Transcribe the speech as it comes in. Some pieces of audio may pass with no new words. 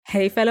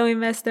Hey fellow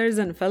investors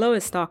and fellow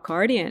stock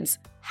guardians,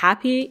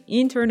 happy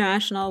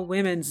International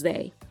Women's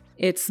Day.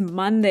 It's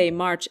Monday,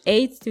 March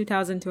 8th,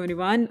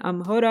 2021.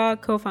 I'm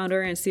Hoda,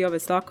 co-founder and CEO of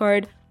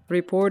StockCard,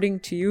 reporting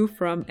to you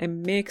from a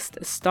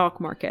mixed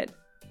stock market.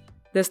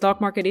 The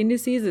stock market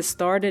indices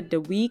started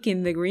the week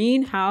in the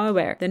green.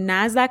 However, the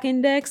Nasdaq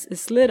index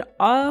slid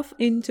off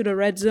into the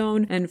red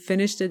zone and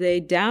finished the day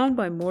down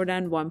by more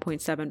than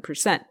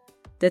 1.7%.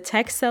 The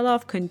tech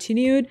sell-off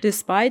continued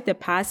despite the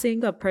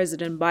passing of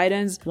President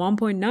Biden's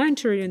 $1.9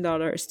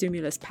 trillion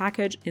stimulus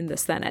package in the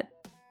Senate.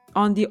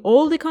 On the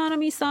old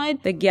economy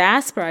side, the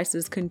gas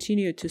prices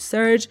continued to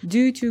surge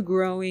due to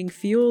growing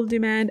fuel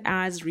demand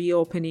as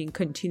reopening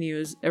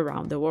continues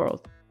around the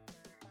world.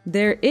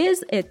 There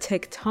is a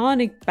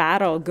tectonic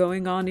battle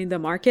going on in the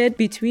market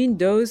between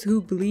those who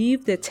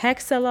believe the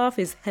tech sell-off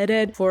is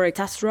headed for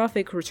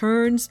catastrophic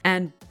returns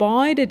and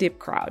buy the dip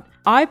crowd.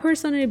 I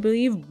personally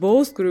believe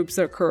both groups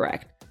are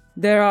correct.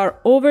 There are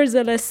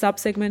overzealous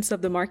subsegments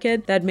of the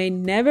market that may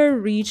never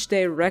reach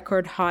their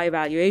record high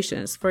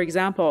valuations. For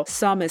example,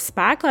 some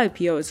SPAC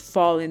IPOs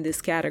fall in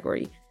this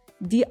category.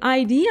 The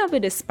idea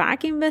with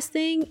SPAC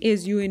investing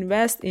is you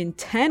invest in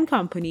 10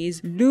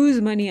 companies, lose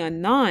money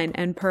on 9,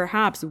 and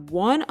perhaps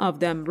one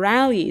of them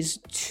rallies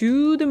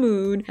to the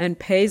moon and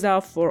pays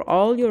off for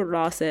all your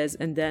losses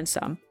and then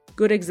some.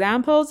 Good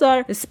examples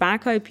are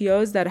SPAC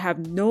IPOs that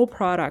have no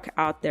product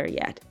out there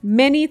yet.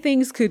 Many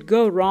things could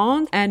go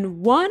wrong,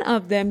 and one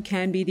of them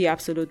can be the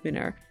absolute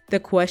winner.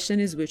 The question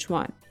is which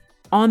one?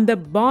 On the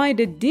buy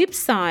the dip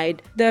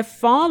side, the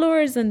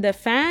followers and the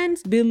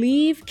fans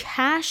believe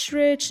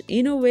cash-rich,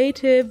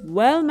 innovative,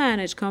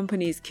 well-managed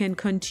companies can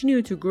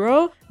continue to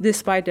grow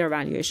despite their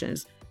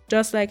valuations.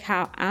 Just like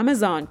how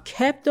Amazon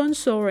kept on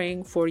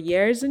soaring for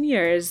years and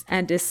years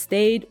and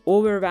stayed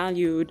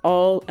overvalued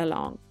all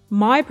along.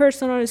 My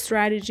personal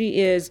strategy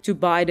is to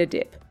buy the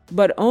dip,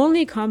 but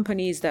only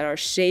companies that are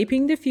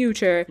shaping the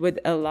future with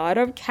a lot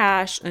of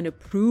cash and a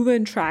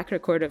proven track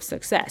record of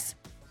success.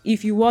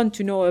 If you want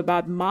to know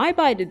about my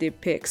buy the dip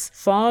picks,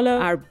 follow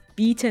our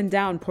beaten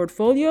down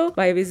portfolio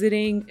by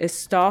visiting a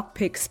stock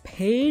picks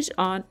page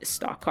on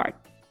StockCard.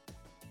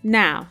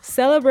 Now,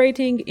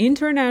 celebrating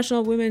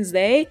International Women's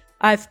Day,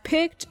 I've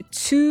picked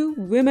 2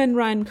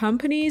 women-run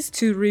companies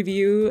to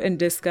review and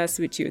discuss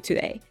with you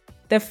today.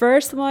 The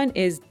first one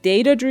is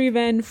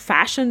data-driven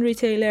fashion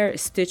retailer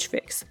Stitch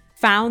Fix.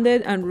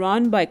 Founded and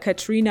run by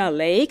Katrina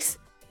Lakes,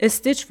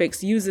 Stitch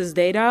Fix uses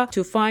data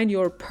to find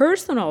your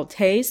personal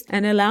taste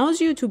and allows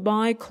you to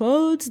buy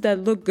clothes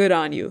that look good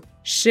on you.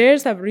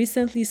 Shares have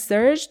recently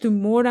surged to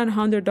more than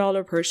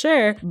 $100 per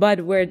share,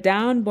 but we're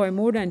down by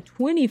more than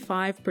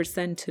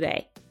 25%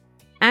 today.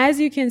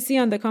 As you can see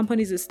on the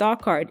company's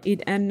stock card,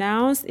 it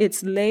announced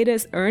its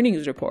latest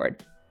earnings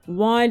report.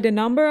 While the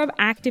number of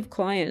active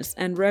clients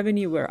and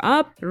revenue were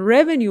up,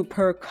 revenue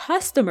per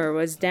customer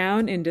was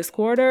down in this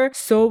quarter,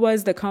 so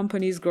was the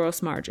company's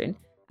gross margin.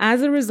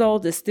 As a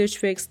result, the Stitch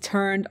Fix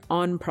turned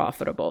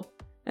unprofitable.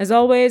 As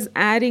always,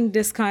 adding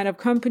this kind of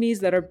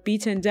companies that are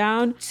beaten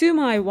down to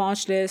my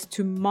watch list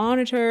to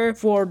monitor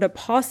for the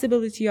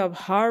possibility of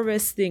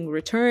harvesting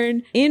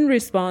return in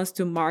response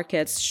to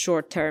market's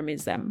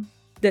short-termism.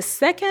 The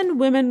second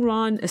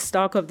women-run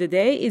stock of the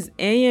day is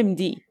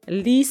AMD.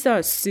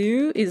 Lisa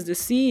Su is the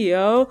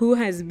CEO who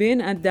has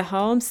been at the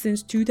helm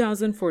since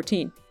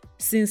 2014.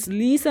 Since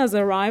Lisa's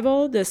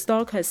arrival, the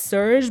stock has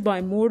surged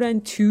by more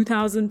than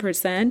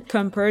 2,000%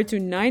 compared to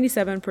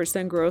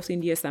 97% growth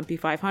in the S&P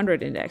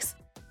 500 index.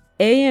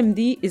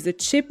 AMD is a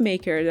chip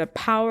maker that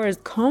powers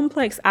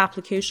complex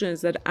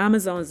applications at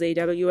Amazon's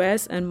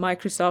AWS and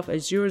Microsoft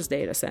Azure's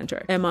data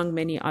center, among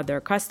many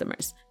other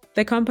customers.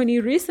 The company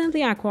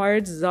recently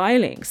acquired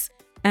Xilinx,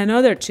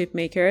 another chip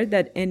maker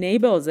that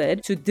enables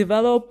it to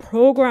develop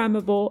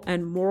programmable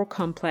and more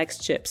complex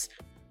chips.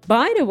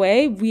 By the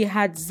way, we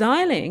had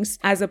Xilinx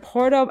as a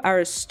part of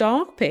our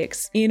stock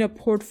picks in a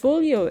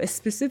portfolio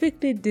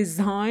specifically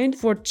designed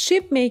for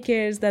chip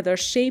makers that are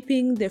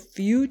shaping the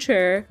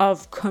future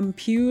of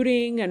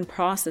computing and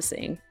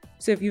processing.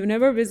 So if you've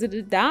never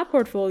visited that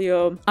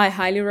portfolio, I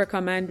highly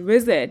recommend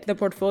visit the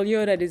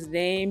portfolio that is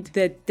named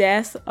The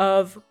Death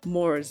of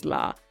Moore's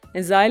Law.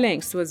 And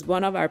Xilinx was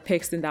one of our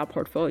picks in that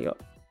portfolio.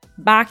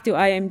 Back to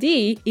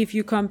AMD, if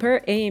you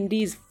compare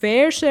AMD's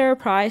fair share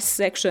price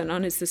section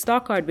on its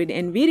stock card with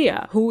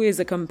Nvidia, who is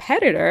a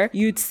competitor,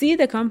 you'd see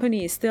the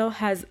company still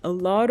has a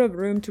lot of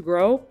room to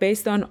grow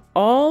based on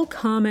all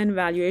common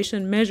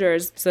valuation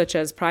measures such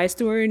as price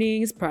to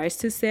earnings, price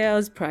to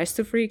sales, price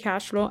to free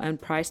cash flow, and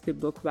price to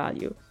book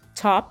value.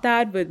 Top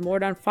that with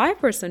more than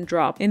 5%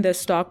 drop in the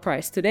stock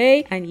price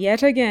today, and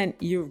yet again,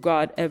 you've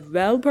got a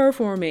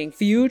well-performing,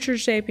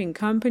 future-shaping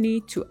company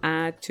to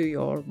add to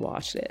your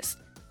watch list.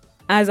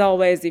 As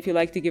always, if you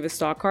like to give a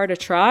stock card a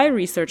try,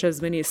 research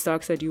as many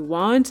stocks that you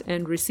want,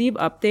 and receive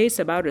updates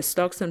about the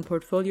stocks and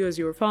portfolios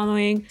you're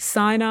following,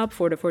 sign up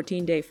for the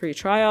 14-day free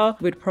trial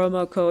with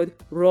promo code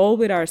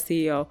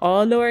ROLLWITHOURCEO,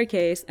 all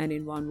lowercase and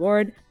in one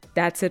word.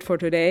 That's it for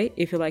today.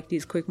 If you like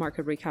these quick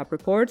market recap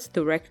reports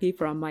directly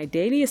from my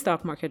daily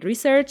stock market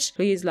research,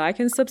 please like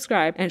and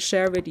subscribe and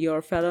share with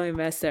your fellow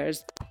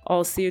investors.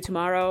 I'll see you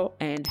tomorrow,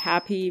 and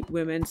happy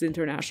Women's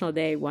International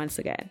Day once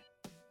again.